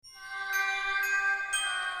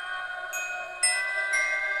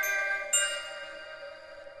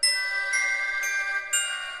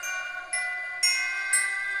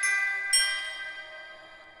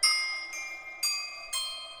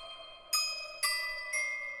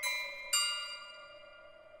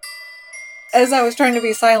as I was trying to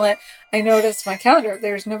be silent, I noticed my calendar.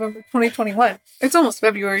 There's November 2021. It's almost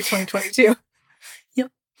February 2022.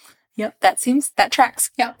 Yep. That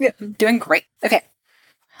tracks. Yeah. Doing great. Okay.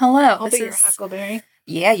 Hello. I'll be your Huckleberry.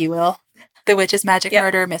 Yeah, you will. The Witch's Magic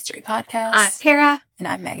Murder Mystery Podcast. I'm Kara. And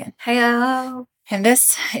I'm Megan. Hello. And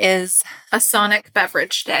this is a Sonic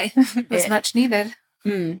beverage day. It's much needed.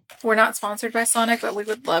 Mm. We're not sponsored by Sonic, but we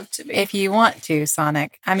would love to be. If you want to,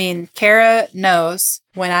 Sonic. I mean, Kara knows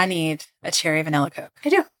when I need a cherry vanilla Coke. I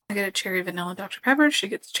do. I get a cherry vanilla Dr. Pepper. She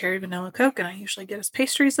gets a cherry vanilla Coke, and I usually get us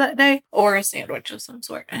pastries that day or a sandwich of some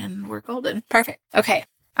sort, and we're golden. Perfect. Okay.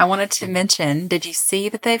 I wanted to mention, did you see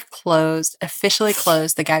that they've officially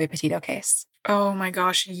closed the Gabby Petito case? Oh my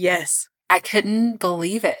gosh, yes. I couldn't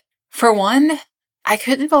believe it. For one, I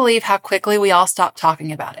couldn't believe how quickly we all stopped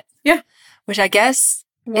talking about it. Yeah. Which I guess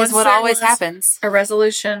is what always happens. A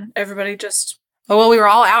resolution, everybody just... Well, we were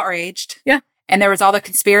all outraged. Yeah. And there was all the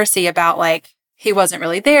conspiracy about, like, he wasn't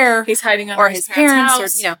really there. He's hiding under his parents'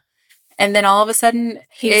 house. Or, you know. And then all of a sudden...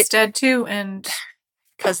 He's dead too, and...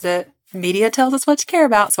 Because the media tells us what to care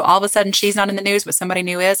about. So all of a sudden, she's not in the news, but somebody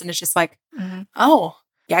new is. And it's just like, oh,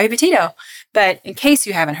 Gabby Petito. But in case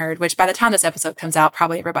you haven't heard, which by the time this episode comes out,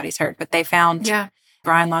 probably everybody's heard, but they found... Yeah.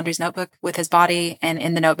 Brian Laundrie's notebook with his body, and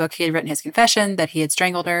in the notebook he had written his confession that he had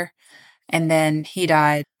strangled her, and then he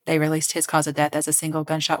died. They released his cause of death as a single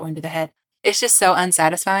gunshot wound to the head. It's just so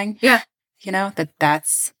unsatisfying. Yeah. You know,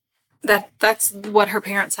 that's what her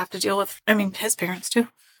parents have to deal with. I mean, his parents too.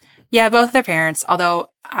 Yeah, both their parents, although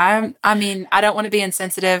I don't want to be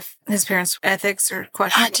insensitive. His parents' ethics are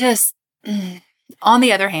questionable. On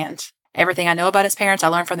the other hand, everything I know about his parents, I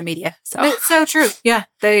learned from the media. So it's so true. Yeah.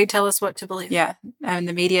 They tell us what to believe. Yeah. And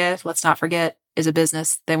the media, let's not forget, is a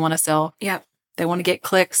business. They want to sell. Yep. They want to get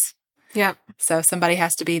clicks. Yep. So somebody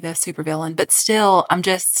has to be the supervillain. But still, I'm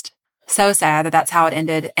just so sad that that's how it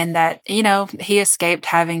ended. And that, you know, he escaped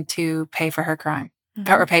having to pay for her crime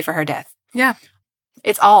or pay for her death. Yeah.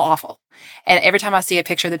 It's all awful. And every time I see a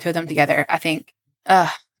picture of the two of them together, I think,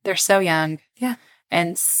 they're so young. Yeah.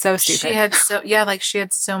 And so stupid. She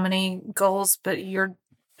had so many goals, but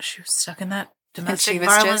she was stuck in that domestic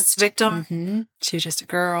violence victim. Mm-hmm. She was just a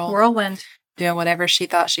girl. Whirlwind. Doing whatever she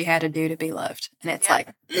thought she had to do to be loved. And it's like...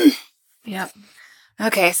 Yep.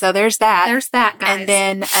 Okay, so there's that. There's that, guys. And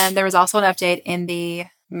then there was also an update in the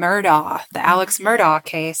Alex Murdaugh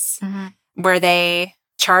case, where they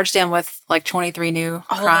charged him with like 23 new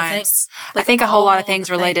crimes. I think a whole lot of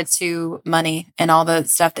things related to money and all the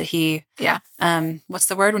stuff that he... Yeah. What's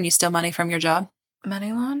the word when you steal money from your job?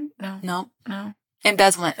 Money laundering? No.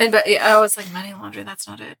 Embezzlement. I was like, money laundering, that's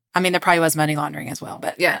not it. I mean, there probably was money laundering as well,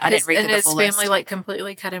 but yeah, I didn't read the full list. And his family like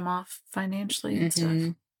completely cut him off financially and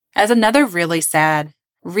stuff. As another really sad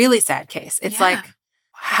case. It's like,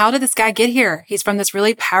 how did this guy get here? He's from this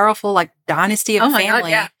really powerful like dynasty of family. God,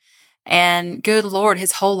 yeah. And good Lord,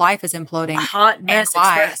 his whole life is imploding. A hot mess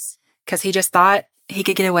express. Because he just thought he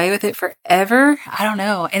could get away with it forever? I don't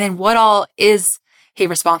know. And then what all is he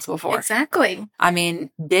responsible for? Exactly. I mean,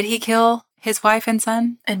 did he kill his wife and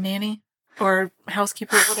son? And nanny? Or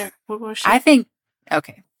housekeeper? Whatever. What was she? I think,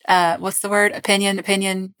 okay. What's the word?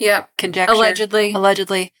 Opinion? Yeah. Conjecture?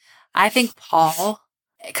 Allegedly. I think Paul,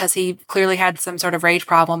 because he clearly had some sort of rage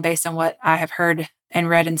problem based on what I have heard and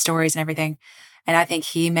read in stories and everything. And I think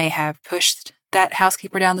he may have pushed that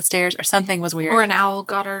housekeeper down the stairs or something was weird. Or an owl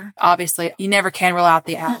got her. Obviously, you never can rule out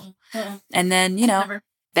the owl. And then,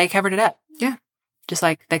 they covered it up. Yeah. Just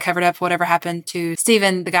like they covered up whatever happened to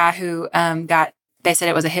Steven, the guy who they said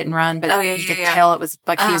it was a hit and run, but you could tell it was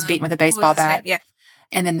like he was beaten with a baseball bat. Yeah.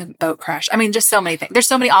 And then the boat crash. I mean, just so many things. There's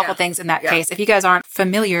so many awful things in that case. If you guys aren't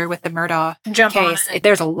familiar with the Murdaugh case,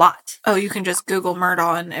 there's a lot. Oh, you can just Google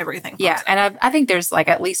Murdaugh and everything. Yeah. And I think there's like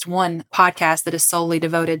at least one podcast that is solely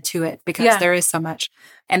devoted to it because there is so much.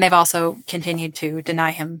 And they've also continued to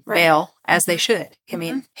deny him bail as they should. I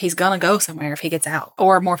mean, he's going to go somewhere if he gets out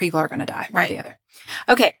or more people are going to die. One or the other.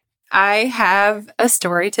 Okay. I have a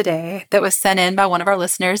story today that was sent in by one of our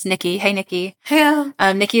listeners, Nikki. Hey, Nikki. Hey.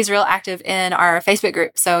 Nikki is real active in our Facebook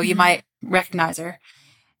group, so you might recognize her.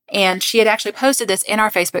 And she had actually posted this in our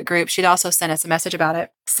Facebook group. She'd also sent us a message about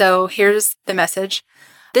it. So here's the message.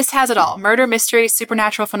 This has it all. Murder, mystery,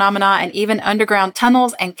 supernatural phenomena, and even underground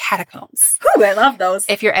tunnels and catacombs. Ooh, I love those.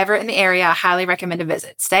 If you're ever in the area, I highly recommend a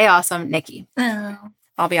visit. Stay awesome, Nikki. Oh.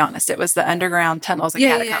 I'll be honest. It was the underground tunnels and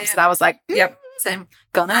catacombs that I was like, yep. Same.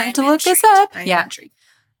 Gonna have to look this up. Yeah.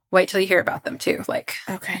 Wait till you hear about them too. Like,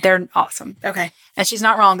 okay. They're awesome. Okay. And she's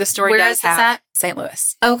not wrong. This story Where does is this have at? St.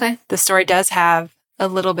 Louis. Okay. The story does have a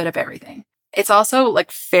little bit of everything. It's also like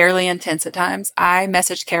fairly intense at times. I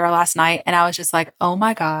messaged Kara last night and I was just like, oh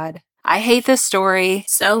my God, I hate this story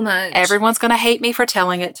so much. Everyone's going to hate me for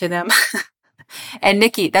telling it to them. And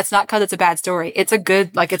Nikki, that's not because it's a bad story. It's a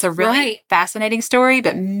good, it's a really fascinating story,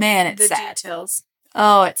 but man, it's sad. The details.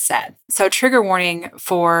 Oh, it's sad. So trigger warning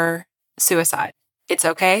for suicide. It's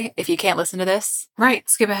okay if you can't listen to this. Right.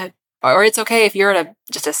 Skip ahead. Or it's okay if you're at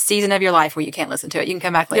just a season of your life where you can't listen to it. You can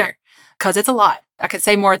come back later. Because it's a lot. I could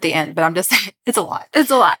say more at the end, but I'm just saying it's a lot.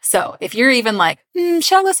 It's a lot. So if you're even like,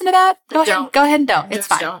 should I listen to that? Go ahead and don't. It's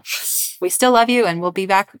fine. Don't. We still love you, and we'll be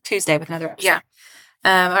back Tuesday with another episode. Yeah.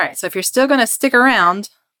 All right. So if you're still going to stick around,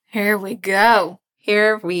 here we go.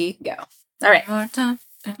 All right.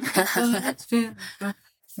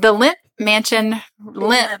 The Lemp Mansion.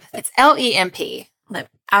 Lemp. It's Lemp. Lemp.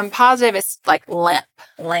 I'm positive it's like Lemp.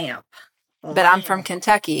 Lamp. But I'm from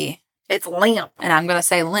Kentucky. It's Lamp. And I'm going to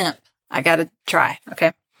say Lemp. I got to try.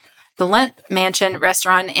 Okay. The Lemp Mansion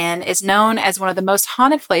Restaurant and Inn is known as one of the most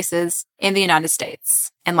haunted places in the United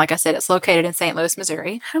States. And like I said, it's located in St. Louis,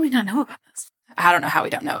 Missouri. How do we not know about this? I don't know how we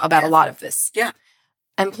don't know about a lot of this. Yeah.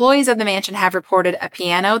 Employees of the mansion have reported a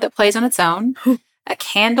piano that plays on its own, a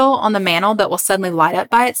candle on the mantle that will suddenly light up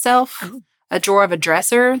by itself, a drawer of a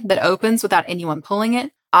dresser that opens without anyone pulling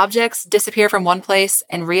it, objects disappear from one place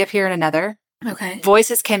and reappear in another. Okay.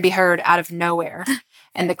 Voices can be heard out of nowhere.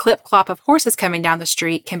 And the clip-clop of horses coming down the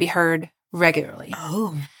street can be heard regularly.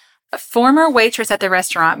 Oh. A former waitress at the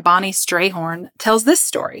restaurant, Bonnie Strayhorn, tells this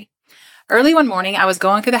story. Early one morning, I was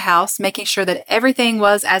going through the house, making sure that everything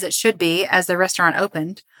was as it should be as the restaurant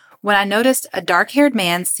opened, when I noticed a dark-haired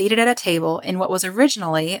man seated at a table in what was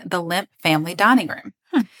originally the Lemp family dining room.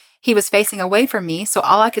 He was facing away from me, so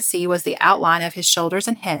all I could see was the outline of his shoulders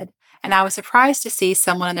and head, and I was surprised to see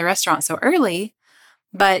someone in the restaurant so early.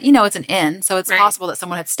 But, it's an inn, so it's possible that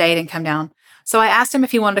someone had stayed and come down. So I asked him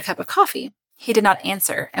if he wanted a cup of coffee. He did not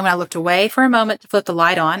answer, and when I looked away for a moment to flip the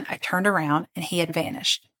light on, I turned around, and he had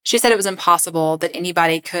vanished. She said it was impossible that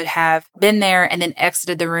anybody could have been there and then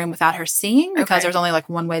exited the room without her seeing, because there was only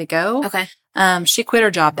one way to go. Okay. She quit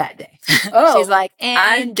her job that day. Oh. She's like,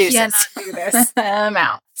 I deuces. cannot do this. I'm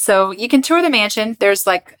out. So you can tour the mansion. There's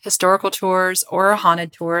historical tours or a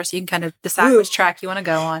haunted tour, so you can kind of decide which track you want to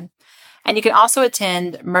go on. And you can also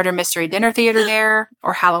attend murder mystery dinner theater there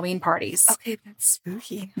or Halloween parties. Okay, that's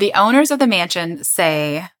spooky. The owners of the mansion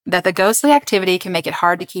say that the ghostly activity can make it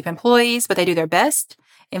hard to keep employees, but they do their best,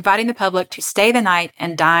 inviting the public to stay the night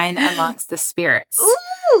and dine amongst the spirits.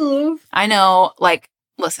 Ooh. I know,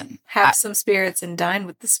 listen. Have some spirits and dine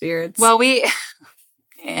with the spirits. Well,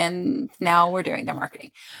 and now we're doing their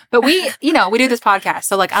marketing. But we do this podcast.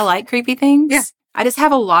 So I like creepy things. Yeah. I just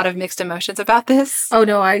have a lot of mixed emotions about this. Oh,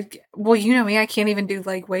 no, you know me, I can't even do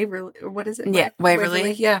Waverly, or what is it? Yeah,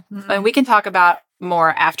 Waverly. Yeah. Mm-hmm. And we can talk about more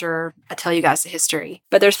after I tell you guys the history.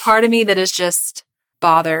 But there's part of me that is just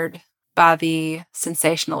bothered by the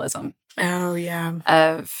sensationalism. Oh, yeah.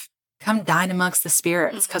 Of come dine amongst the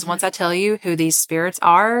spirits. Because once I tell you who these spirits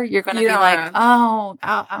are, you're going to be like, oh,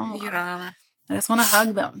 I just want to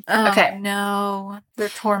hug them. Oh, okay. No. They're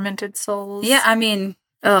tormented souls. Yeah, I mean...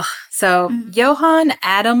 Ugh. So, Johann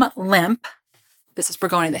Adam Lemp, we're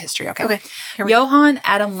going into the history, okay? Okay. Johann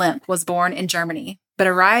Adam Lemp was born in Germany, but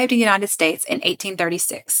arrived in the United States in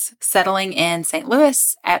 1836, settling in St.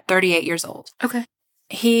 Louis at 38 years old. Okay.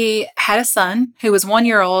 He had a son who was 1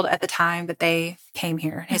 year old at the time that they came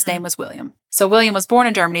here. His name was William. So, William was born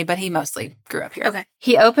in Germany, but he mostly grew up here. Okay.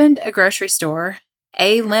 He opened a grocery store,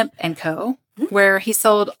 A. Lemp & Co., where he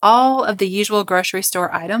sold all of the usual grocery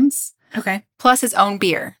store items. Okay. Plus his own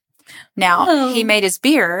beer. Now, he made his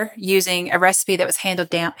beer using a recipe that was handed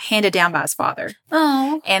down by his father.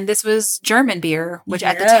 Oh. And this was German beer, which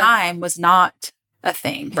at the time was not a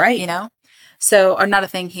thing. Right. So, or not a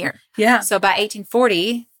thing here. Yeah. So by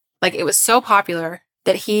 1840, it was so popular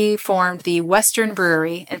that he formed the Western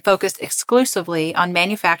Brewery and focused exclusively on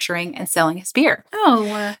manufacturing and selling his beer.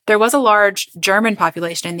 Oh. There was a large German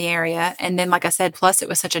population in the area. And then, like I said, plus it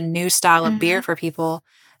was such a new style of beer for people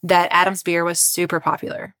that Adam's beer was super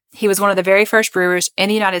popular. He was one of the very first brewers in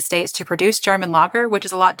the United States to produce German lager, which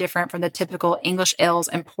is a lot different from the typical English ales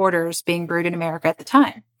and porters being brewed in America at the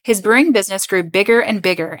time. His brewing business grew bigger and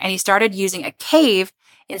bigger, and he started using a cave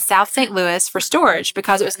in South St. Louis for storage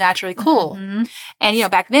because it was naturally cool. Mm-hmm. And,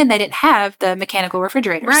 back then they didn't have the mechanical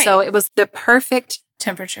refrigerator. Right. So it was the perfect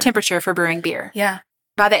temperature for brewing beer. Yeah.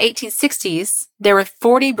 By the 1860s, there were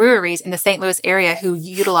 40 breweries in the St. Louis area who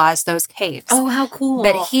utilized those caves. Oh, how cool.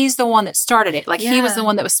 But he's the one that started it. Like, he was the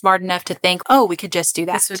one that was smart enough to think, oh, we could just do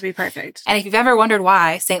that. This would be perfect. And if you've ever wondered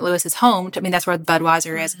why St. Louis is home to, I mean, that's where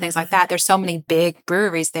Budweiser is and things like that. There's so many big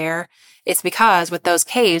breweries there. It's because with those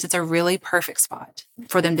caves, it's a really perfect spot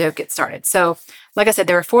for them to get started. So, like I said,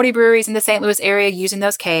 there were 40 breweries in the St. Louis area using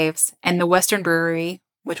those caves. And the Western Brewery,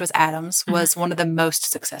 which was Adams, was one of the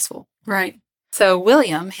most successful. Right. So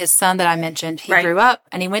William, his son that I mentioned, he grew up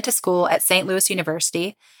and he went to school at St. Louis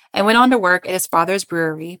University and went on to work at his father's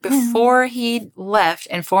brewery before he left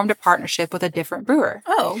and formed a partnership with a different brewer.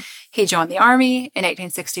 Oh. He joined the Army in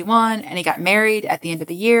 1861 and he got married at the end of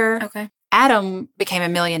the year. Okay. Adam became a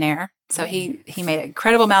millionaire. So he made an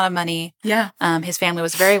incredible amount of money. Yeah. His family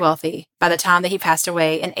was very wealthy by the time that he passed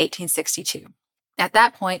away in 1862. At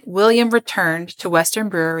that point, William returned to Western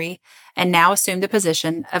Brewery and now assumed the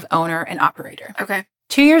position of owner and operator. Okay.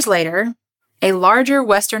 2 years later, a larger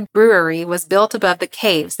Western brewery was built above the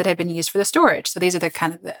caves that had been used for the storage. So these are the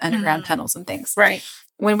kind of the underground tunnels and things. Right.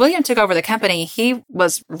 When William took over the company, he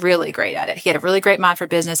was really great at it. He had a really great mind for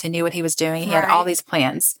business. He knew what he was doing. He had all these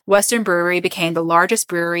plans. Western Brewery became the largest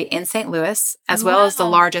brewery in St. Louis, as well as the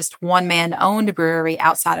largest one-man-owned brewery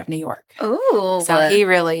outside of New York. Oh. So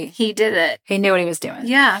he did it. He knew what he was doing.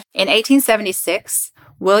 Yeah. In 1876,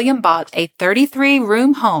 William bought a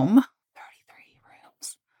 33-room home. 33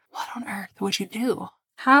 rooms. What on earth would you do?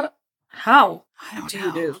 How I don't know.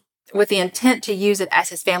 you do? With the intent to use it as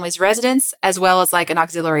his family's residence, as well as like an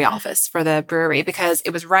auxiliary office for the brewery, because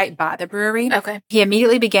it was right by the brewery. Okay. He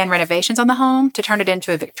immediately began renovations on the home to turn it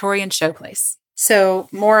into a Victorian showplace. So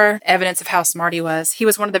more evidence of how smart he was. He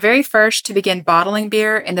was one of the very first to begin bottling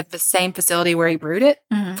beer in the same facility where he brewed it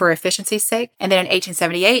for efficiency's sake. And then in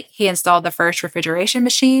 1878, he installed the first refrigeration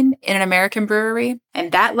machine in an American brewery.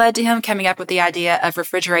 And that led to him coming up with the idea of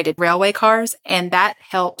refrigerated railway cars. And that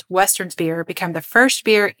helped Western's beer become the first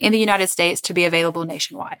beer in the United States to be available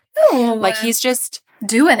nationwide. Oh, like he's just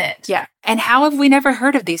doing it. Yeah. And how have we never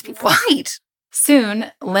heard of these people? Right.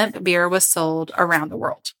 Soon, Lemp beer was sold around the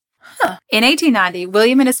world. In 1890,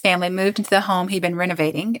 William and his family moved into the home he'd been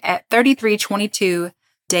renovating at 3322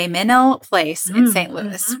 De Menil Place in St.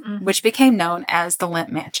 Louis, which became known as the Lemp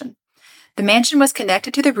Mansion. The mansion was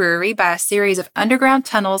connected to the brewery by a series of underground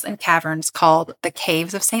tunnels and caverns called the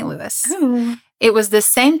Caves of St. Louis. Ooh. It was this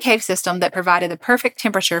same cave system that provided the perfect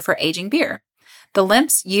temperature for aging beer. The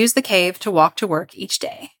Lemps used the cave to walk to work each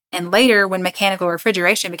day. And later, when mechanical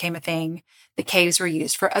refrigeration became a thing, the caves were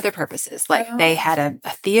used for other purposes. Like they had a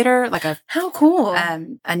theater, like how cool,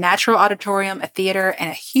 a natural auditorium, a theater, and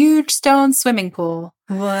a huge stone swimming pool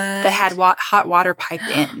that had hot water piped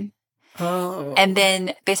in. Oh. And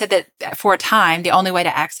then they said that for a time, the only way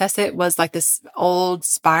to access it was like this old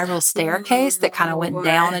spiral staircase that kind of went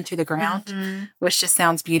down into the ground, which just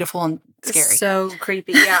sounds beautiful and scary. So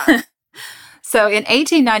creepy, yeah. So in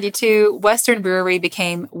 1892, Western Brewery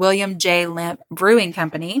became William J. Lemp Brewing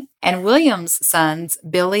Company, and William's sons,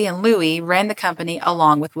 Billy and Louie, ran the company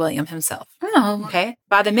along with William himself. Oh. Okay.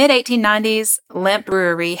 By the mid-1890s, Lemp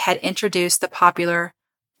Brewery had introduced the popular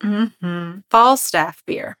Falstaff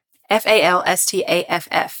beer,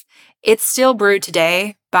 Falstaff. It's still brewed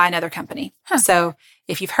today by another company. So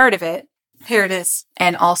if you've heard of it, here it is.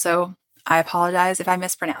 And also, I apologize if I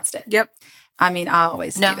mispronounced it. Yep. I mean, I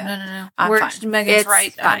always do that. No. I'm fine. Megan's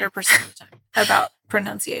right 100% of the time about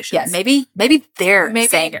pronunciations. Yeah, maybe they're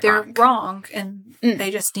saying it they're wrong. wrong and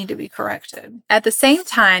they just need to be corrected. At the same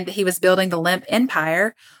time that he was building the Lemp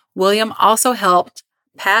Empire, William also helped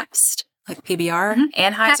Pabst, like PBR,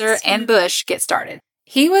 Anheuser, and Busch get started.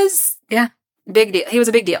 He was big deal. He was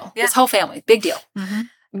a big deal. Yeah. His whole family, big deal.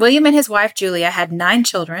 William and his wife Julia had 9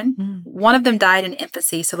 children. One of them died in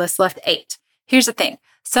infancy, so this left 8. Here's the thing.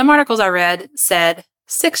 Some articles I read said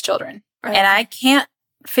 6 children, and I can't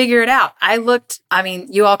figure it out.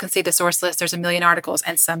 You all can see the source list. There's a million articles,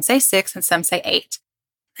 and some say 6 and some say 8.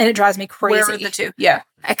 And it drives me crazy. Where are the 2? Yeah.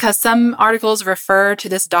 Because some articles refer to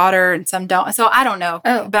this daughter and some don't. So I don't know.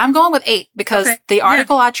 Oh. But I'm going with 8 because the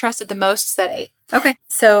article I trusted the most said 8. Okay.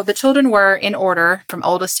 So the children were in order from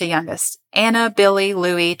oldest to youngest: Anna, Billy,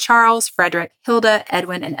 Louis, Charles, Frederick, Hilda,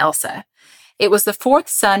 Edwin, and Elsa. It was the 4th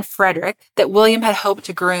son, Frederick, that William had hoped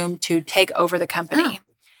to groom to take over the company.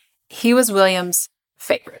 He was William's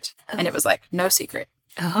favorite, and it was like no secret.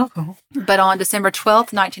 But on December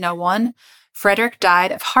 12th, 1901, Frederick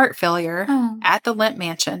died of heart failure at the Lemp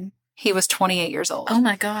Mansion. He was 28 years old. Oh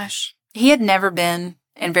my gosh. He had never been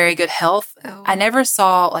in very good health. I never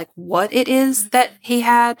saw like what it is that he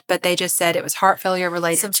had, but they just said it was heart failure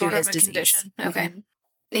related to his disease. Condition. Okay.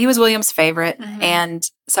 He was William's favorite. And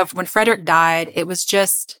so when Frederick died, it was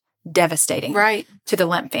just devastating to the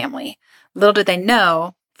Lemp family. Little did they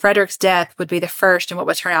know, Frederick's death would be the first in what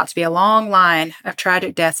would turn out to be a long line of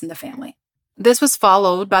tragic deaths in the family. This was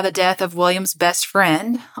followed by the death of William's best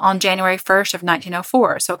friend on January 1st of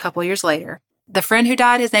 1904, so a couple of years later. The friend who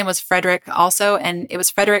died, his name was Frederick also, and it was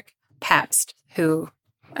Frederick Pabst, from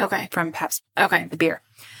Pabst, the beer.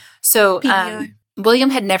 So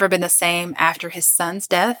William had never been the same after his son's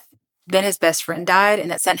death. Then his best friend died,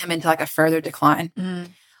 and it sent him into a further decline.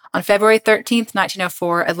 On February 13th,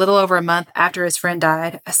 1904, a little over a month after his friend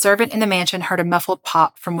died, a servant in the mansion heard a muffled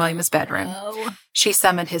pop from William's bedroom. She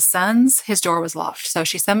summoned his sons. His door was locked. So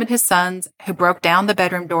she summoned his sons, who broke down the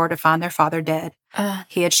bedroom door to find their father dead.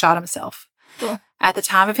 He had shot himself. At the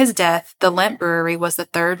time of his death, the Lemp Brewery was the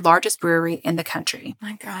third largest brewery in the country.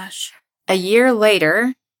 My gosh. A year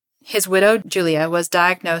later, his widow, Julia, was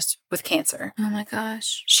diagnosed with cancer. Oh my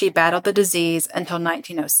gosh. She battled the disease until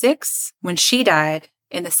 1906, when she died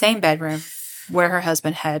in the same bedroom where her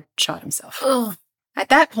husband had shot himself. At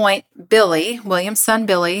that point, Billy, William's son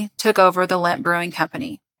Billy, took over the Lemp Brewing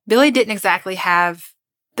Company. Billy didn't exactly have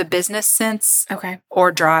the business sense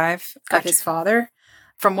or drive of his father.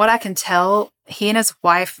 From what I can tell, he and his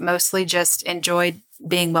wife mostly just enjoyed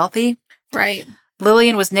being wealthy. Right.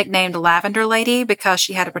 Lillian was nicknamed Lavender Lady because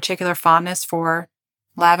she had a particular fondness for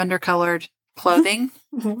lavender-colored clothing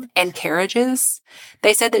and carriages.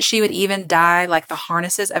 They said that she would even dye the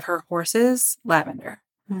harnesses of her horses lavender.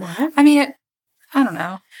 What? I mean, I don't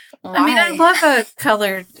know. Why? I mean, I love a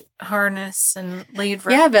colored harness and lead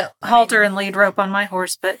rope. Yeah, but halter and lead rope on my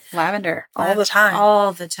horse, but lavender all the time.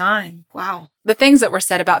 All the time. Wow. The things that were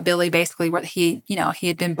said about Billy basically were he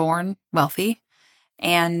had been born wealthy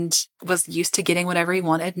and was used to getting whatever he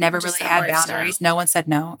wanted, never really had boundaries. No one said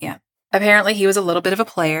no. Yeah. Apparently, he was a little bit of a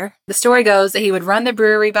player. The story goes that he would run the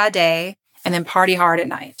brewery by day and then party hard at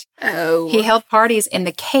night. He held parties in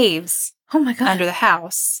the caves under the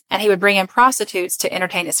house, and he would bring in prostitutes to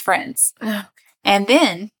entertain his friends. And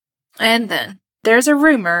then there's a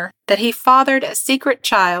rumor that he fathered a secret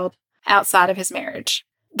child outside of his marriage.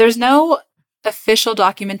 There's no official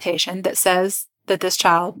documentation that says that this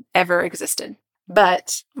child ever existed.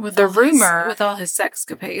 But with all his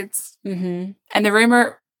sexcapades. And the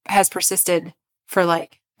rumor has persisted for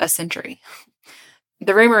a century.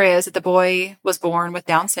 The rumor is that the boy was born with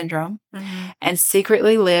Down syndrome and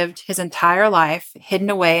secretly lived his entire life hidden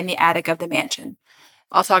away in the attic of the mansion.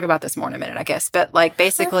 I'll talk about this more in a minute, I guess. But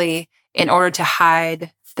basically, in order to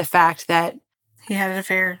hide the fact that he had an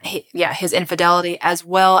affair. His infidelity, as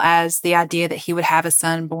well as the idea that he would have a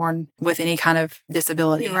son born with any kind of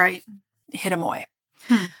disability. Right. Hid him away.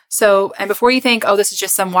 So, and before you think, this is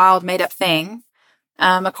just some wild made up thing,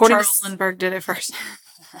 Charles Lindbergh did it first.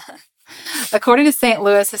 According to St.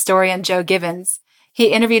 Louis historian Joe Gibbons, he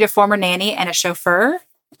interviewed a former nanny and a chauffeur,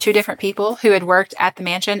 two different people who had worked at the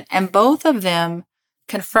mansion, and both of them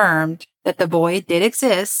confirmed that the boy did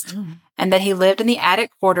exist and that he lived in the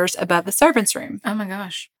attic quarters above the servants' room. Oh my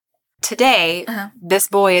gosh. Today, this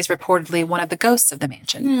boy is reportedly one of the ghosts of the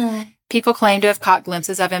mansion. People claim to have caught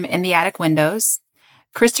glimpses of him in the attic windows.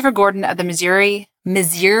 Christopher Gordon of the Missouri.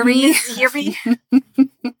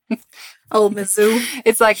 Oh, Mizzou.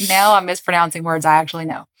 It's now I'm mispronouncing words I actually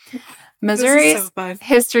know. Missouri's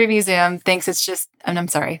History Museum thinks it's just, I'm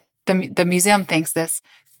sorry, the museum thinks this.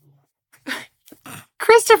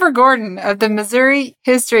 Christopher Gordon of the Missouri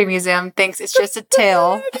History Museum thinks it's just a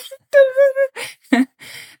tale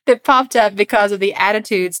that popped up because of the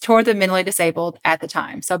attitudes toward the mentally disabled at the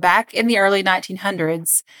time. So back in the early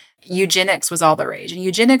 1900s, eugenics was all the rage. And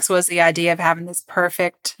eugenics was the idea of having this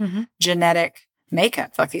perfect genetic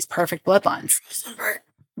makeup, these perfect bloodlines.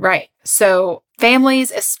 Right. So families,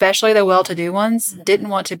 especially the well-to-do ones, didn't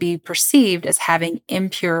want to be perceived as having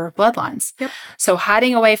impure bloodlines. So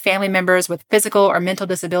hiding away family members with physical or mental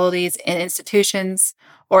disabilities in institutions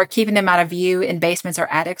or keeping them out of view in basements or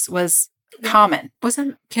attics was common.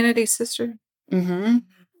 Wasn't Kennedy's sister?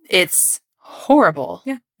 It's horrible.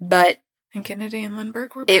 Yeah. But and Kennedy and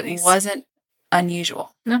Lindbergh were buddies. It wasn't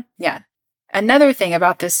unusual. No. Yeah. Another thing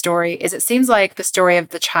about this story is it seems like the story of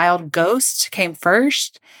the child ghost came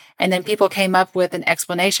first, and then people came up with an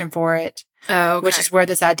explanation for it, which is where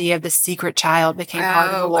this idea of the secret child became part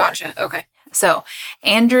of the lore. Gotcha. Okay. So,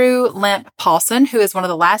 Andrew Lemp Paulson, who is one of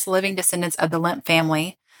the last living descendants of the Lemp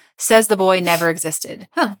family, says the boy never existed.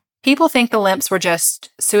 People think the Lemps were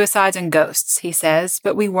just suicides and ghosts, he says,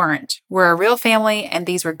 but we weren't. We're a real family, and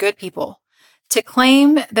these were good people. To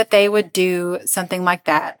claim that they would do something like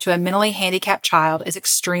that to a mentally handicapped child is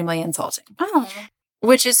extremely insulting.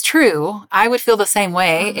 Which is true. I would feel the same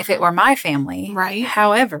way if it were my family. Right.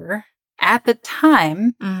 However, at the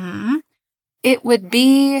time, it would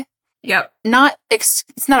be not, it's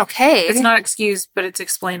not okay. It's not excused, but it's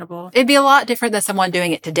explainable. It'd be a lot different than someone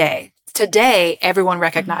doing it today. Today, everyone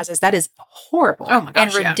recognizes that is horrible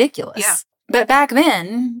and ridiculous. Yeah. But back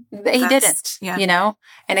then, he didn't, you know?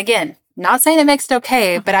 And again, not saying it makes it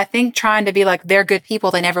okay, but I think trying to be like, they're good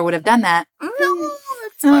people, they never would have done that. No,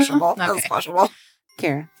 it's questionable. Okay. That's questionable.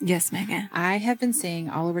 Kara. Yes, Megan. I have been seeing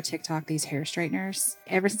all over TikTok these hair straighteners.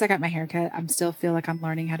 Ever since I got my haircut, I'm still feel like I'm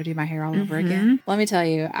learning how to do my hair all over again. Let me tell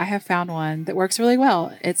you, I have found one that works really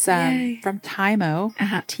well. It's from Tymo,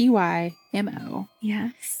 Tymo.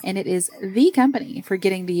 Yes. And it is the company for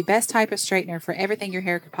getting the best type of straightener for everything your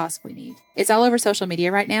hair could possibly need. It's all over social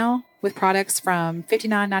media right now with products from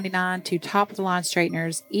 $59.99 to top-of-the-line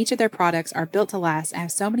straighteners. Each of their products are built to last and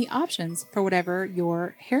have so many options for whatever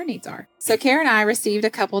your hair needs are. So Kara and I received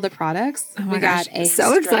a couple of the products. Oh my we gosh, got a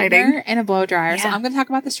so exciting. and a blow dryer. Yeah. So I'm going to talk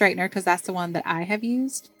about the straightener because that's the one that I have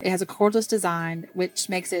used. It has a cordless design, which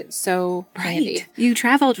makes it so handy. You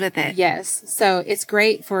traveled with it. Yes. So it's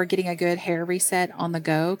great for getting a good hair reset on the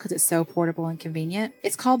go because it's so portable and convenient.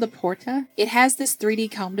 It's called the Porta. It has this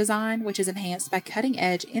 3D comb design, which is enhanced by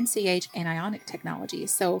cutting-edge MCH and ionic technology.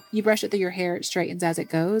 So you brush it through your hair, it straightens as it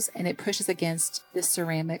goes, and it pushes against this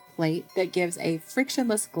ceramic plate that gives a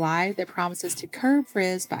frictionless glide that promises to curb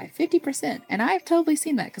frizz by 50%. And I've totally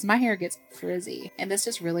seen that because my hair gets frizzy, and this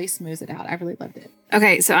just really smooths it out. I really loved it.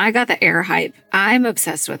 Okay, so I got the Air Hype. I'm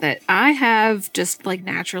obsessed with it. I have just like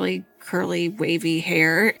naturally curly, wavy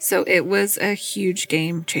hair. So it was a huge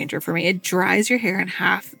game changer for me. It dries your hair in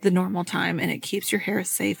half the normal time and it keeps your hair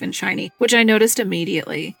safe and shiny, which I noticed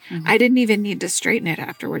immediately. I didn't even need to straighten it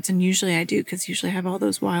afterwards. And usually I do because usually I have all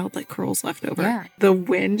those wild like curls left over. Yeah. The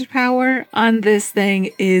wind power on this thing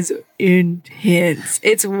is intense.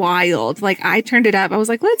 It's wild. Like I turned it up. I was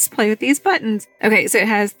like, let's play with these buttons. Okay, so it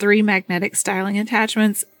has 3 magnetic styling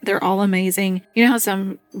attachments. They're all amazing. You know how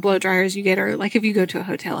some blow dryers you get are like if you go to a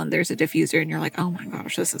hotel and there's a diffuser and you're like, oh my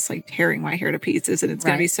gosh, this is like tearing my hair to pieces and it's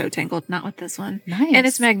going to be so tangled. Not with this one. Nice. And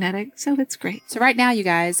it's magnetic, so it's great. So right now, you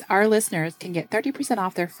guys, our listeners can get 30%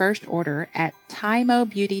 off their first order at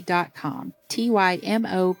tymobeauty.com,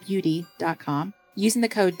 TYMObeauty.com. using the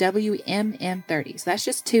code WMM30. So that's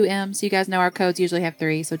just 2 M's. You guys know our codes usually have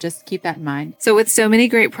 3, so just keep that in mind. So with so many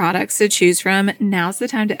great products to choose from, now's the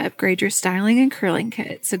time to upgrade your styling and curling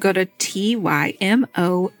kit. So go to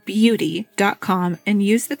TYMObeauty.com and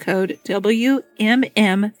use the code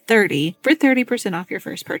WMM30 for 30% off your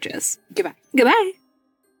first purchase. Goodbye. Goodbye.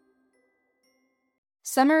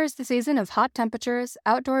 Summer is the season of hot temperatures,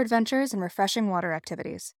 outdoor adventures, and refreshing water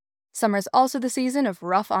activities. Summer is also the season of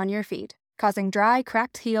rough on your feet, causing dry,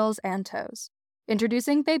 cracked heels and toes.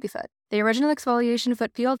 Introducing Babyfoot, the original exfoliation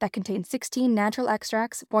foot peel that contains 16 natural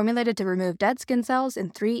extracts formulated to remove dead skin cells in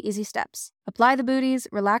 3 easy steps. Apply the booties,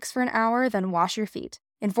 relax for an hour, then wash your feet.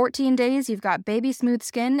 In 14 days, you've got baby smooth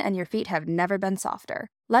skin and your feet have never been softer.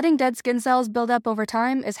 Letting dead skin cells build up over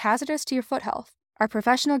time is hazardous to your foot health. Our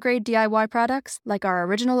professional-grade DIY products, like our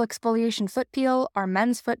original exfoliation foot peel, our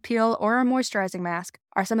men's foot peel, or our moisturizing mask,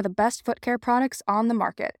 are some of the best foot care products on the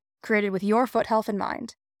market, created with your foot health in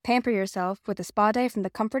mind. Pamper yourself with a spa day from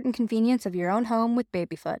the comfort and convenience of your own home with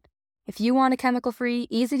Babyfoot. If you want a chemical-free,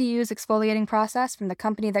 easy-to-use exfoliating process from the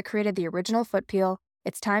company that created the original foot peel,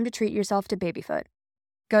 it's time to treat yourself to Babyfoot.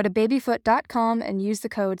 Go to babyfoot.com and use the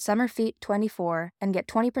code SUMMERFEET24 and get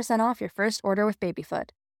 20% off your first order with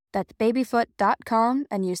Babyfoot. That's babyfoot.com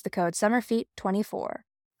and use the code SUMMERFEET24.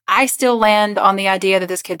 I still land on the idea that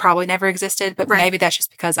this kid probably never existed, but maybe that's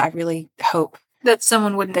just because I really hope that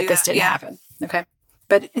someone wouldn't that do this that. didn't happen. Okay.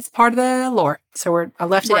 But it's part of the lore. So I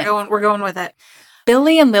left it in. We're going with it.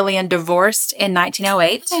 Billy and Lillian divorced in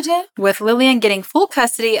 1908, with Lillian getting full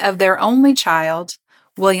custody of their only child,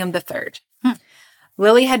 William III.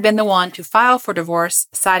 Lily had been the one to file for divorce,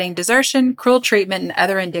 citing desertion, cruel treatment, and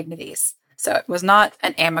other indignities. So it was not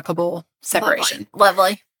an amicable separation.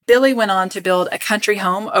 Lovely. Billy went on to build a country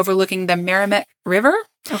home overlooking the Merrimack River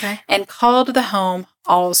and called the home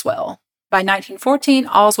Allswell. By 1914,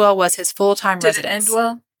 Allswell was his full-time residence.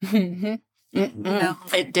 Did it end well? No,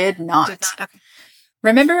 it did not. Okay.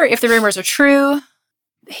 Remember, if the rumors are true,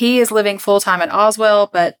 he is living full-time at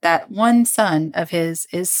Allswell, but that one son of his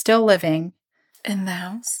is still living in the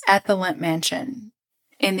house at the Lemp mansion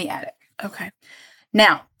in the attic. Okay.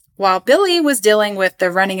 Now, while Billy was dealing with the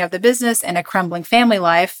running of the business and a crumbling family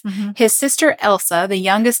life, his sister Elsa, the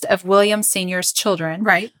youngest of William Sr.'s children,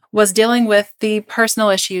 was dealing with the personal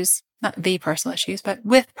issues, not the personal issues, but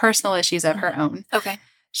with personal issues of her own. Okay.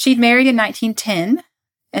 She'd married in 1910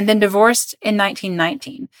 and then divorced in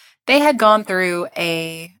 1919. They had gone through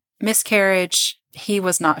a miscarriage. He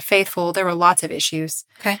was not faithful. There were lots of issues.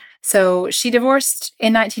 Okay. So she divorced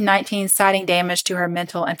in 1919, citing damage to her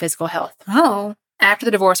mental and physical health. Oh. After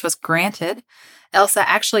the divorce was granted, Elsa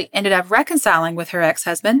actually ended up reconciling with her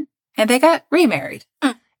ex-husband, and they got remarried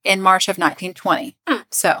in March of 1920.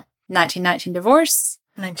 So, 1919 divorce.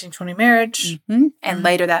 1920 marriage. And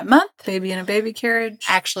later that month, Baby in a baby carriage.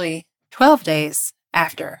 actually 12 days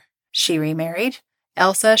after she remarried,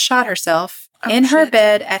 Elsa shot herself in her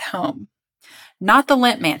bed at home. Not the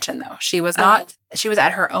Lemp mansion, though. She was not. She was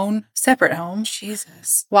at her own separate home.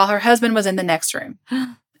 Jesus. While her husband was in the next room.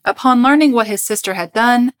 Upon learning what his sister had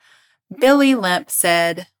done, Billy Lemp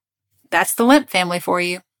said, "That's the Lemp family for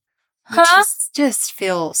you." Which just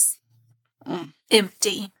feels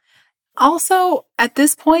empty. Also, at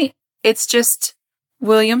this point, it's just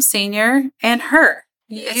William Sr. and her.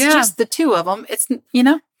 It's just the two of them. It's,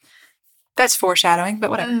 that's foreshadowing, but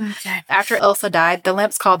whatever. Okay. After Elsa died, the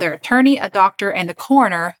Lemps called their attorney, a doctor, and the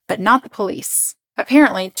coroner, but not the police.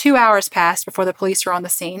 Apparently, 2 hours passed before the police were on the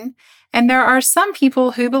scene, and there are some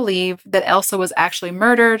people who believe that Elsa was actually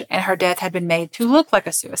murdered and her death had been made to look like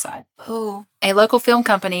a suicide. Oh. A local film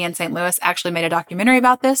company in St. Louis actually made a documentary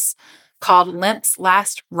about this called Lemp's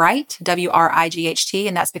Last Right, W-R-I-G-H-T,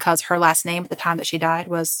 and that's because her last name at the time that she died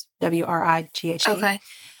was W-R-I-G-H-T. Okay.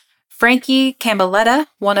 Frankie Cambaletta,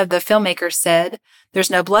 one of the filmmakers, said, "There's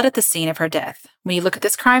no blood at the scene of her death. When you look at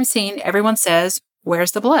this crime scene, everyone says,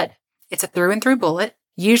 'Where's the blood?' It's a through and through bullet.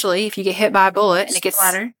 Usually, if you get hit by a bullet and it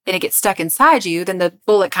gets stuck inside you, then the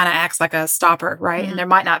bullet kind of acts like a stopper, right? And there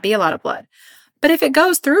might not be a lot of blood. But if it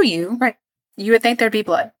goes through you, you would think there'd be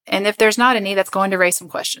blood. And if there's not any, that's going to raise some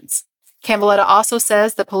questions." Cambaletta also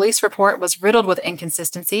says the police report was riddled with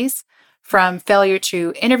inconsistencies, from failure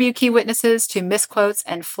to interview key witnesses to misquotes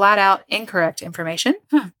and flat-out incorrect information.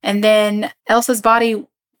 And then Elsa's body,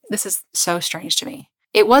 this is so strange to me,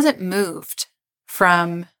 it wasn't moved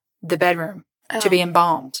from the bedroom to be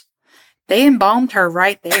embalmed. They embalmed her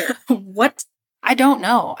right there. What? I don't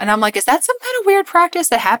know. And I'm like, is that some kind of weird practice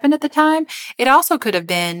that happened at the time? It also could have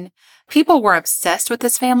been, people were obsessed with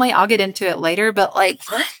this family. I'll get into it later, but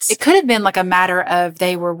it could have been like a matter of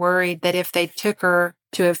they were worried that if they took her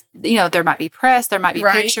to, there might be press, there might be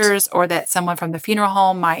pictures, or that someone from the funeral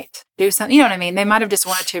home might do something. You know what I mean? They might have just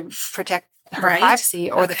wanted to protect her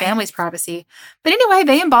privacy or the family's privacy. But anyway,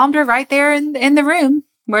 they embalmed her right there in the room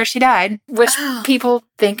where she died, which people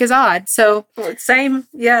think is odd. So same.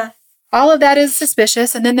 Yeah. All of that is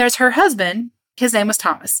suspicious. And then there's her husband. His name was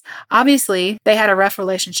Thomas. Obviously, they had a rough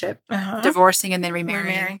relationship, divorcing and then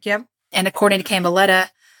remarrying. Yep. And according to Cambaletta,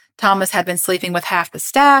 Thomas had been sleeping with half the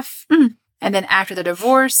staff. And then after the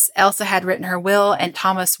divorce, Elsa had written her will and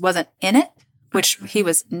Thomas wasn't in it, which he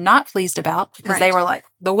was not pleased about because they were like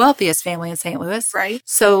the wealthiest family in St. Louis. Right.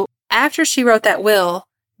 So after she wrote that will,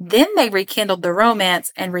 then they rekindled the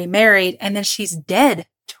romance and remarried. And then she's dead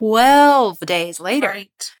 12 days later.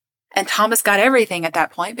 Right. And Thomas got everything at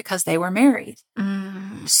that point because they were married.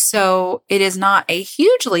 So it is not a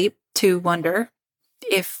huge leap to wonder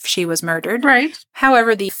if she was murdered. Right.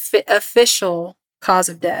 However, the official cause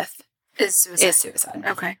of death is suicide.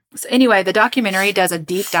 Okay. So anyway, the documentary does a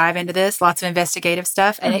deep dive into this, lots of investigative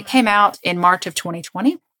stuff, and it came out in March of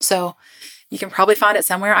 2020. So you can probably find it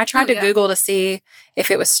somewhere. I tried to Google to see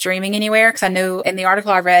if it was streaming anywhere because I knew in the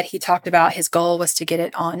article I read, he talked about his goal was to get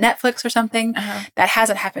it on Netflix or something. That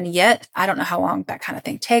hasn't happened yet. I don't know how long that kind of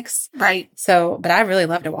thing takes. Right. So, but I really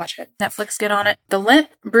love to watch it. Netflix, get on it. The Lemp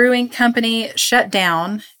Brewing Company shut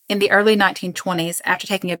down in the early 1920s after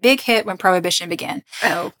taking a big hit when Prohibition began.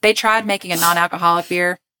 They tried making a non-alcoholic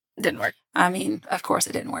beer. Didn't work. I mean, of course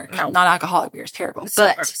it didn't work. No. Non-alcoholic beer is terrible.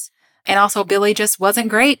 And also Billy just wasn't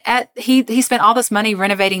great at, he spent all this money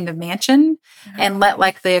renovating the mansion and let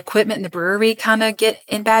the equipment in the brewery kind of get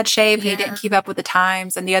in bad shape. He didn't keep up with the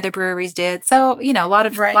times and the other breweries did. So, a lot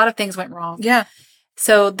of things went wrong. Yeah.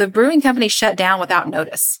 So the brewing company shut down without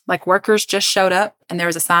notice. Workers just showed up and there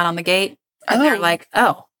was a sign on the gate and they're like,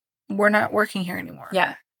 "Oh, we're not working here anymore."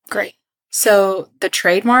 Yeah. Great. So the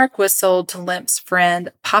trademark was sold to Lemp's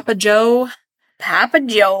friend, Papa Joe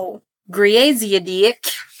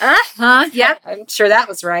Griaziadic. Yeah, I'm sure that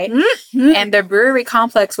was right. And the brewery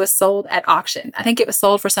complex was sold at auction. I think it was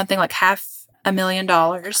sold for something like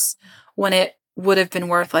 $500,000 when it would have been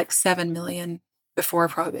worth $7 million before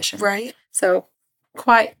Prohibition. Right. So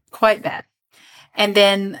quite bad. And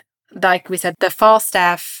then, like we said, the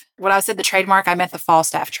Falstaff, when I said the trademark, I meant the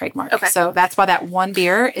Falstaff trademark. Okay. So that's why that one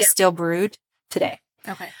beer is still brewed today.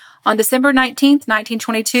 Okay. On December 19th,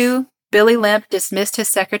 1922, Billy Lemp dismissed his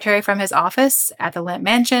secretary from his office at the Lemp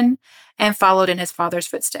mansion and followed in his father's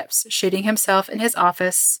footsteps, shooting himself in his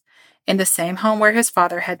office in the same home where his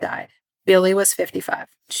father had died. Billy was 55.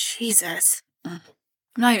 Jesus. I'm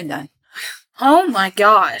not even done. Oh my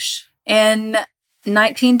gosh. In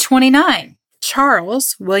 1929,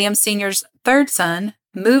 Charles, William Sr.'s third son,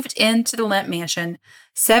 moved into the Lemp mansion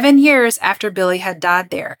 7 years after Billy had died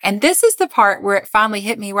there. And this is the part where it finally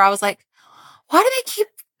hit me, where I was like, why do they keep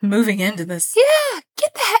moving into this? Yeah,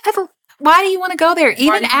 get the heck. Why do you want to go there?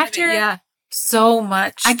 Even after. Yeah. So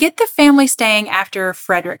much. I get the family staying after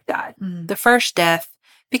Frederick died, the first death,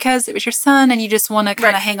 because it was your son and you just want to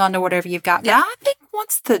kind of hang on to whatever you've got. Yeah. But I think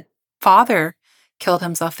once the father killed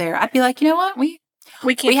himself there, I'd be like, you know what? We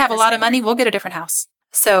have a lot of money. We'll get a different house.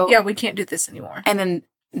 So yeah, we can't do this anymore. And then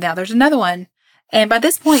now there's another one. And by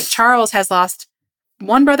this point, Charles has lost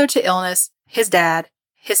one brother to illness, his dad,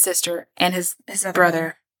 his sister, and his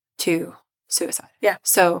brother to suicide. Yeah.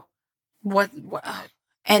 So what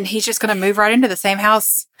and he's just going to move right into the same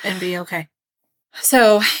house and be okay.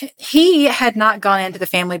 So he had not gone into the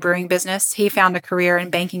family brewing business. He found a career in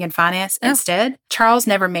banking and finance instead. Charles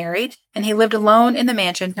never married, and he lived alone in the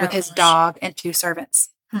mansion with his dog and 2 servants.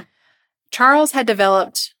 Charles had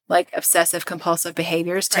developed obsessive compulsive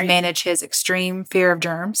behaviors to manage his extreme fear of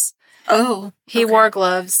germs. Oh. He wore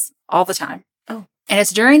gloves all the time. Oh. And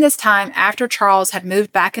it's during this time, after Charles had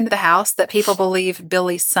moved back into the house, that people believe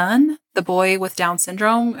Billy's son, the boy with Down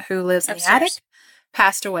syndrome who lives in the attic,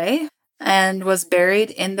 passed away and was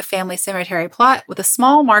buried in the family cemetery plot with a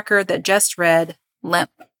small marker that just read,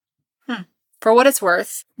 Lemp. For what it's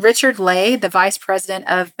worth, Richard Lay, the vice president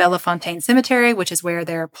of Bellefontaine Cemetery, which is where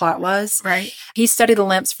their plot was, he studied the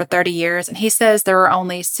Lemps for 30 years, and he says there are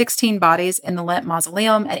only 16 bodies in the Lemp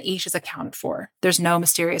mausoleum, and each is accounted for. There's no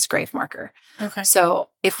mysterious grave marker. Okay. So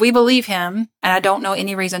if we believe him, and I don't know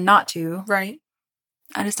any reason not to, I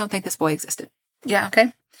just don't think this boy existed. Yeah.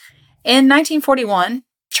 Okay. In 1941,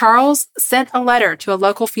 Charles sent a letter to a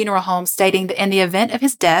local funeral home stating that in the event of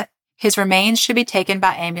his death, his remains should be taken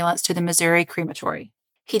by ambulance to the Missouri crematory.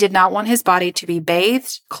 He did not want his body to be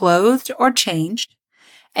bathed, clothed, or changed,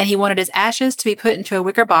 and he wanted his ashes to be put into a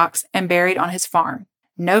wicker box and buried on his farm.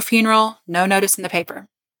 No funeral, no notice in the paper.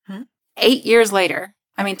 8 years later,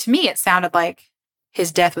 I mean, to me, it sounded like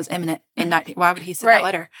his death was imminent in 19... Why would he send that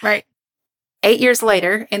letter? 8 years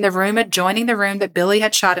later, in the room adjoining the room that Billy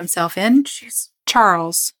had shot himself in,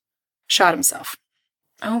 Charles shot himself.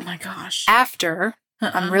 Oh my gosh. After...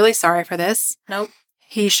 I'm really sorry for this. Nope.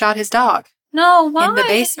 He shot his dog. No, why? In the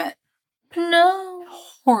basement. No.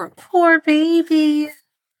 Horrible. Poor baby.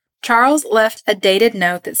 Charles left a dated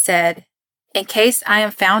note that said, "In case I am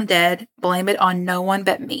found dead, blame it on no one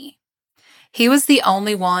but me." He was the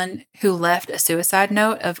only one who left a suicide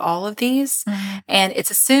note of all of these. And it's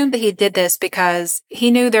assumed that he did this because he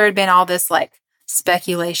knew there had been all this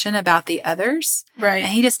speculation about the others. Right.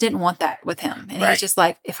 And he just didn't want that with him. And he was just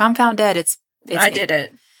like, if I'm found dead, I did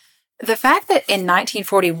it. The fact that in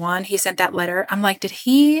 1941 he sent that letter, I'm like,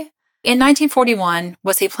 in 1941,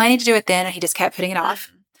 was he planning to do it then and he just kept putting it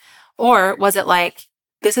off? Or was it like,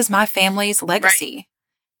 this is my family's legacy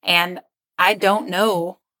and I don't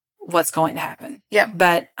know what's going to happen. Yeah.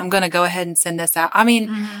 But I'm going to go ahead and send this out. I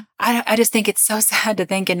mean, I just think it's so sad to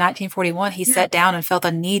think in 1941 he sat down and felt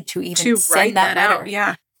a need to even send that letter. Out.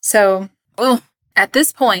 Yeah. So, at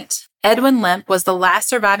this point, Edwin Lemp was the last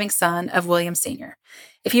surviving son of William Sr.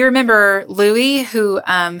 If you remember Louis, who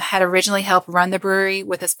had originally helped run the brewery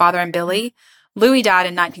with his father and Billy, Louis died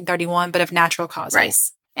in 1931, but of natural causes. Right.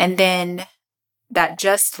 And then that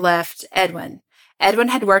just left Edwin. Edwin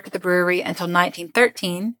had worked at the brewery until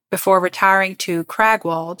 1913 before retiring to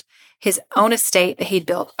Cragwald, his own estate that he'd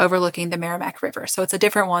built overlooking the Merrimack River. So it's a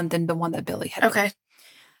different one than the one that Billy had built. Okay.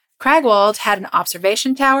 Cragwald had an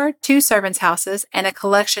observation tower, 2 servants' houses, and a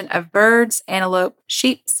collection of birds, antelope,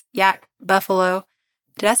 sheep, yak, buffalo.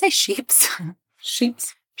 Did I say sheeps?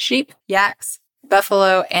 Sheep, yaks,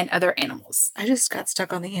 buffalo, and other animals. I just got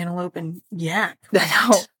stuck on the antelope and yak. I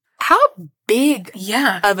know. How big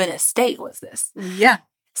of an estate was this? Yeah.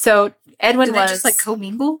 So Edwin was just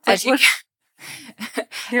commingle? As you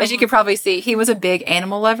can probably see, he was a big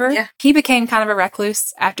animal lover. Yeah. He became kind of a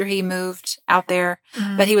recluse after he moved out there,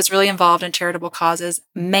 but he was really involved in charitable causes,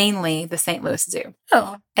 mainly the St. Louis Zoo.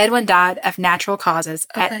 Oh. Edwin died of natural causes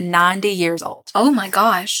at 90 years old. Oh my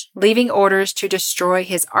gosh. Leaving orders to destroy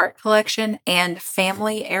his art collection and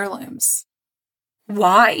family heirlooms.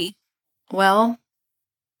 Why? Well,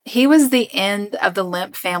 he was the end of the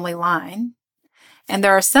Lemp family line. And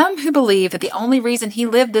there are some who believe that the only reason he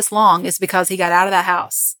lived this long is because he got out of that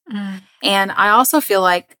house. And I also feel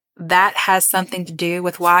like that has something to do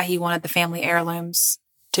with why he wanted the family heirlooms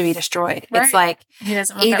to be destroyed. Right. It's like he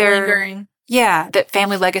doesn't want that lingering. Yeah, that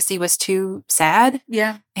family legacy was too sad.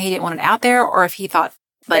 Yeah. And he didn't want it out there, or if he thought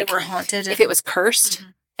like they were haunted. If it was cursed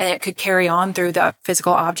and it could carry on through the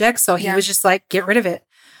physical objects. So he was just like, get rid of it.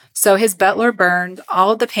 So his butler burned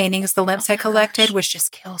all of the paintings the Lemps had collected, which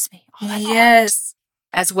just kills me. All that art,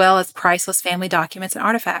 as well as priceless family documents and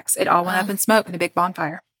artifacts. It all went up in smoke in a big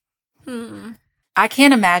bonfire. I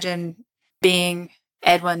can't imagine being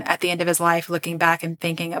Edwin at the end of his life, looking back and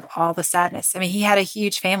thinking of all the sadness. I mean, he had a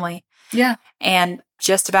huge family. Yeah. And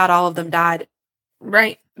just about all of them died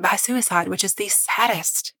by suicide, which is the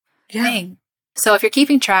saddest thing. So if you're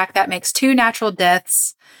keeping track, that makes 2 natural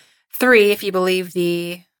deaths, 3 if you believe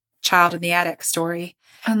the child in the attic story.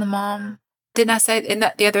 And the mom. Didn't I say in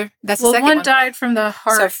that the other? That's the second one. One died from the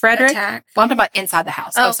heart attack. Well, I'm talking about inside the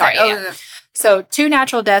house. Oh, sorry. Yeah. So 2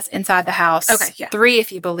 natural deaths inside the house. Okay, yeah. 3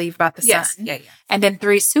 if you believe about the son. Yeah. And then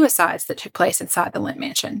 3 suicides that took place inside the Lemp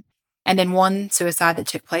mansion. And then 1 suicide that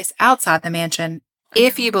took place outside the mansion,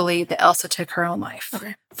 if you believe that Elsa took her own life.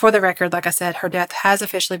 Okay. For the record, like I said, her death has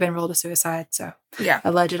officially been ruled a suicide. So,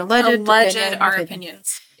 alleged, our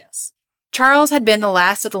opinions. Yes. Charles had been the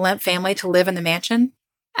last of the Lemp family to live in the mansion.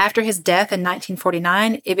 After his death in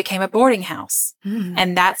 1949, it became a boarding house.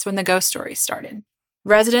 And that's when the ghost stories started.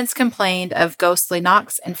 Residents complained of ghostly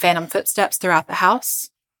knocks and phantom footsteps throughout the house.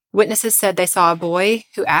 Witnesses said they saw a boy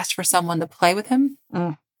who asked for someone to play with him.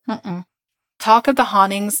 Talk of the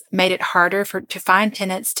hauntings made it harder to find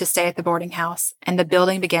tenants to stay at the boarding house, and the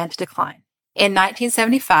building began to decline. In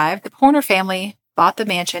 1975, the Porter family bought the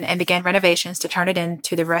mansion and began renovations to turn it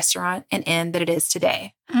into the restaurant and inn that it is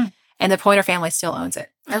today. And the Pointer family still owns it.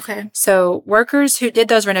 Okay. So workers who did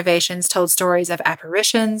those renovations told stories of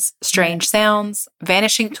apparitions, strange sounds,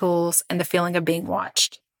 vanishing tools, and the feeling of being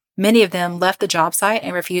watched. Many of them left the job site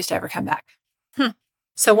and refused to ever come back.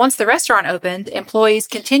 So once the restaurant opened, employees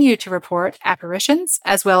continued to report apparitions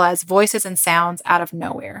as well as voices and sounds out of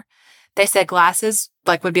nowhere. They said glasses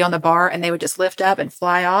would be on the bar and they would just lift up and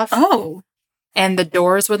fly off. Oh. And the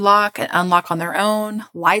doors would lock and unlock on their own.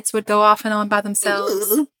 Lights would go off and on by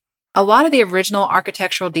themselves. Ooh. A lot of the original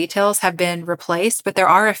architectural details have been replaced, but there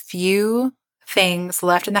are a few things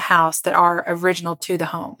left in the house that are original to the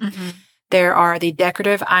home. There are the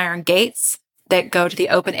decorative iron gates that go to the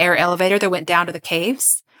open air elevator that went down to the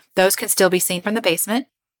caves. Those can still be seen from the basement.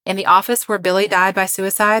 In the office where Billy died by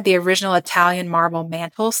suicide, the original Italian marble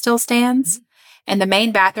mantle still stands. And the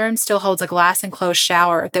main bathroom still holds a glass enclosed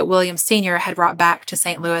shower that William Sr. had brought back to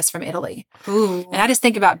St. Louis from Italy. Ooh. And I just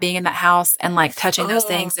think about being in that house and touching those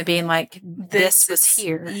things and being like, this was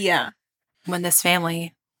here. Yeah. When this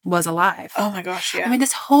family was alive. Oh my gosh, yeah. I mean,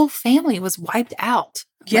 this whole family was wiped out.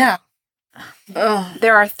 Yeah.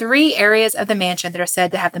 There are 3 areas of the mansion that are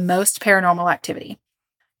said to have the most paranormal activity.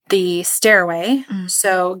 The stairway.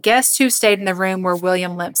 So guests who stayed in the room where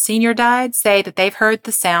William Lemp Sr. died say that they've heard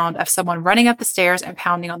the sound of someone running up the stairs and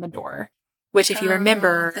pounding on the door. Which, if you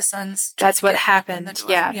remember, that's what happened.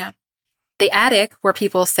 Yeah. The attic, where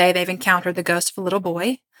people say they've encountered the ghost of a little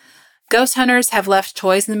boy. Ghost hunters have left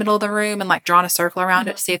toys in the middle of the room and drawn a circle around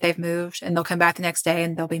it to see if they've moved. And they'll come back the next day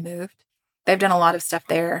and they'll be moved. They've done a lot of stuff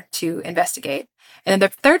there to investigate. And then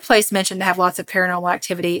the third place mentioned to have lots of paranormal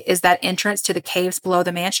activity is that entrance to the caves below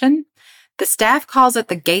the mansion. The staff calls it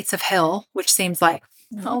the Gates of Hell, which seems like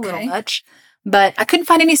a little much. But I couldn't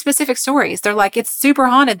find any specific stories. They're like, it's super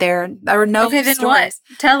haunted there. There were no then stories.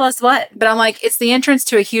 What? Tell us what. But I'm like, it's the entrance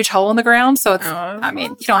to a huge hole in the ground. So it's,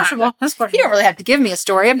 you don't really have to give me a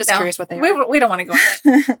story. I'm just curious what they are. We don't want to go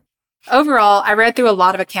on. Overall, I read through a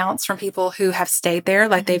lot of accounts from people who have stayed there.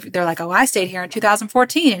 They're like, oh, I stayed here in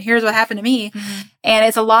 2014 and here's what happened to me. And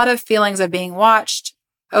it's a lot of feelings of being watched,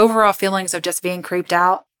 overall feelings of just being creeped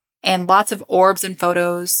out, and lots of orbs and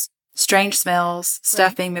photos, strange smells,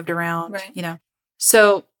 stuff being moved around,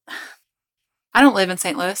 So I don't live in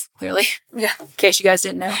St. Louis, clearly. Yeah. In case you guys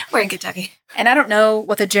didn't know. We're in Kentucky. And I don't know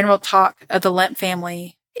what the general talk of the Lemp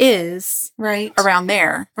family is around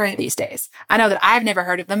there these days. I know that I've never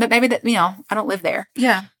heard of them, but maybe that, I don't live there.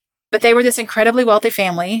 Yeah. But they were this incredibly wealthy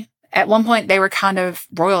family. At one point, they were kind of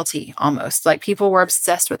royalty almost. People were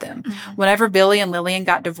obsessed with them. Whenever Billy and Lillian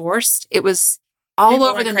got divorced, it was all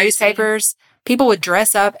over the newspapers. People would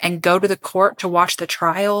dress up and go to the court to watch the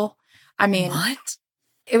trial. I mean, what?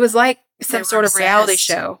 It was like some sort of reality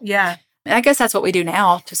show. Yeah. And I guess that's what we do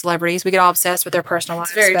now to celebrities. We get all obsessed with their personal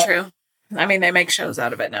lives. It's very true. I mean, they make shows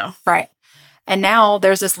out of it now. Right. And now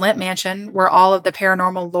there's this Lemp mansion where all of the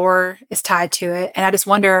paranormal lore is tied to it. And I just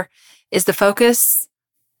wonder, is the focus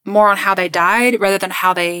more on how they died rather than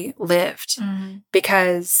how they lived?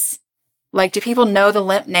 Because Like, do people know the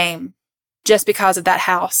Lemp name just because of that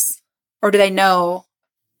house? Or do they know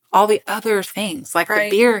all the other things, like the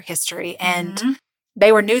beer history? And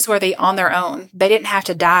they were newsworthy on their own. They didn't have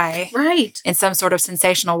to die in some sort of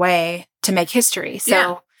sensational way to make history.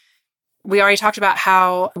 So we already talked about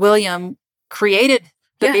how William created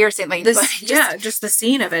the beer St. Louis. Just the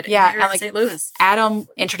scene of it. Yeah, and like St. Louis. Adam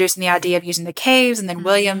introducing the idea of using the caves, and then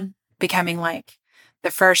William becoming like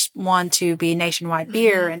the first one to be nationwide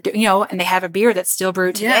beer, and and they have a beer that's still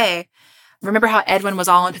brewed today. Remember how Edwin was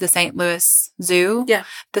all into the St. Louis Zoo? Yeah.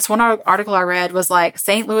 This one article I read was like,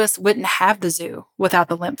 St. Louis wouldn't have the zoo without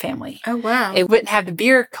the Lemp family. Oh, wow. It wouldn't have the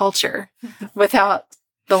beer culture without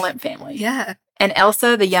the Lemp family. Yeah. And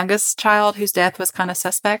Elsa, the youngest child whose death was kind of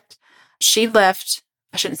suspect, she left,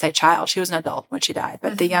 I shouldn't say child, she was an adult when she died,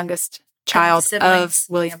 but the youngest child of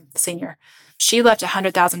William Sr., she left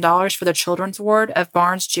 $100,000 for the children's ward of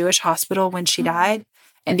Barnes Jewish Hospital when she died.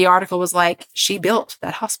 And the article was like, she built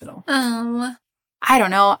that hospital. I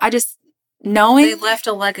don't know. I just, knowing. They left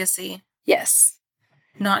a legacy. Yes.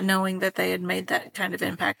 Not knowing that they had made that kind of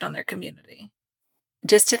impact on their community.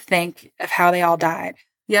 Just to think of how they all died.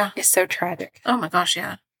 Yeah. Is so tragic. Oh my gosh,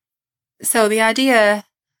 yeah. So the idea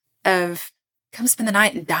of come spend the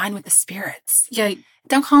night and dine with the spirits. Yeah.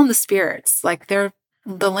 Don't call them the spirits. Like, they're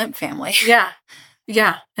the Lemp family. Yeah.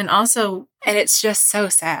 Yeah. And also. And it's just so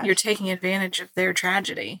sad. You're taking advantage of their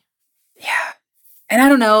tragedy. Yeah. And I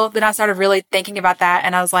don't know. Then I started really thinking about that.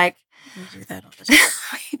 And I was like. We do that all the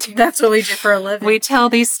time. That's what we do for a living. We tell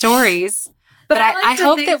these stories. But I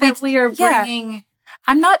hope that we are bringing.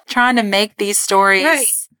 I'm not trying to make these stories. Right.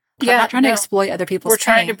 I'm not trying to exploit other people's We're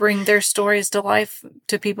trying to bring their stories to life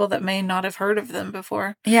to people that may not have heard of them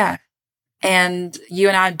before. Yeah. And you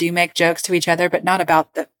and I do make jokes to each other, but not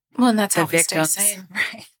about the and that's the how victims. We stay sane.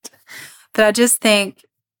 Right. But I just think,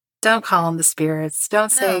 don't call them the spirits.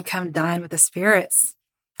 Don't say, come dine with the spirits.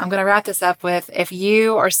 I'm going to wrap this up with, if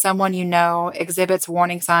you or someone you know exhibits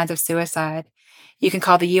warning signs of suicide, you can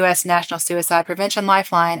call the U.S. National Suicide Prevention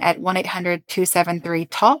Lifeline at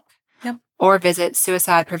 1-800-273-TALK or visit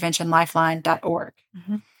suicidepreventionlifeline.org.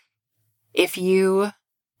 If you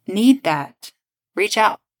need that, reach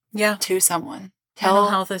out to someone. Mental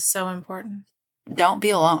health is so important. Don't be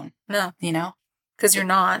alone. No. Because you're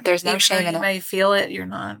not. There's no shame in it. You may feel it, you're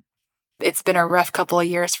not. It's been a rough couple of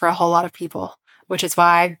years for a whole lot of people, which is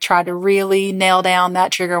why I tried to really nail down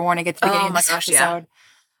that trigger warning at the beginning of this episode.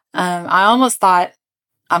 Yeah. I almost thought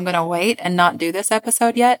I'm going to wait and not do this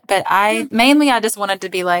episode yet, but I just wanted to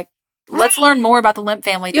be like, let's learn more about the Lemp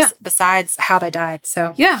family besides how they died.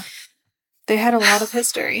 So they had a lot of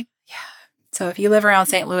history. Yeah. So if you live around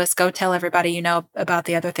St. Louis, go tell everybody you know about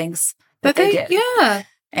the other things that they did. Yeah.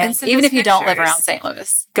 And even if you don't live around St.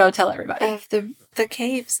 Louis, go tell everybody. Of the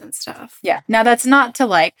caves and stuff. Yeah. Now, that's not to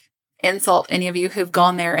like insult any of you who've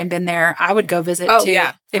gone there and been there. I would go visit too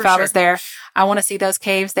if I was there. I want to see those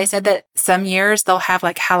caves. They said that some years they'll have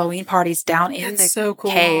like Halloween parties down in the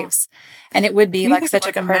caves. And it would be like such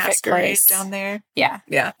a perfect place down there. Yeah.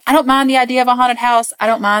 Yeah. I don't mind the idea of a haunted house. I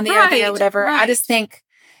don't mind the idea, whatever. I just think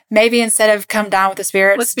maybe instead of come down with the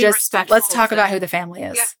spirits, let's talk about who the family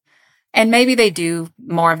is. Yeah. And maybe they do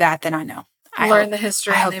more of that than I know. Learn the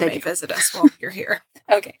history and they may visit us while you're here.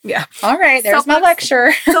 Okay. Yeah. All right. There's my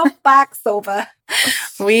lecture. Soapbox over.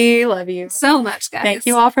 We love you so much, guys. Thank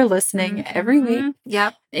you all for listening every week.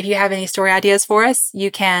 Yep. If you have any story ideas for us,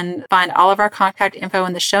 you can find all of our contact info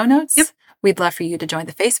in the show notes. Yep. We'd love for you to join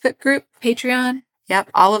the Facebook group. Patreon. Yep.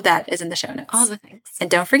 All of that is in the show notes. All the things.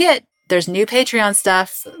 And don't forget, there's new Patreon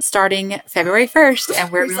stuff starting February 1st,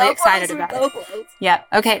 and we're really excited about it. Yep.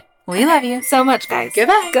 Okay. We love you so much, guys.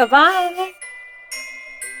 Goodbye. Goodbye.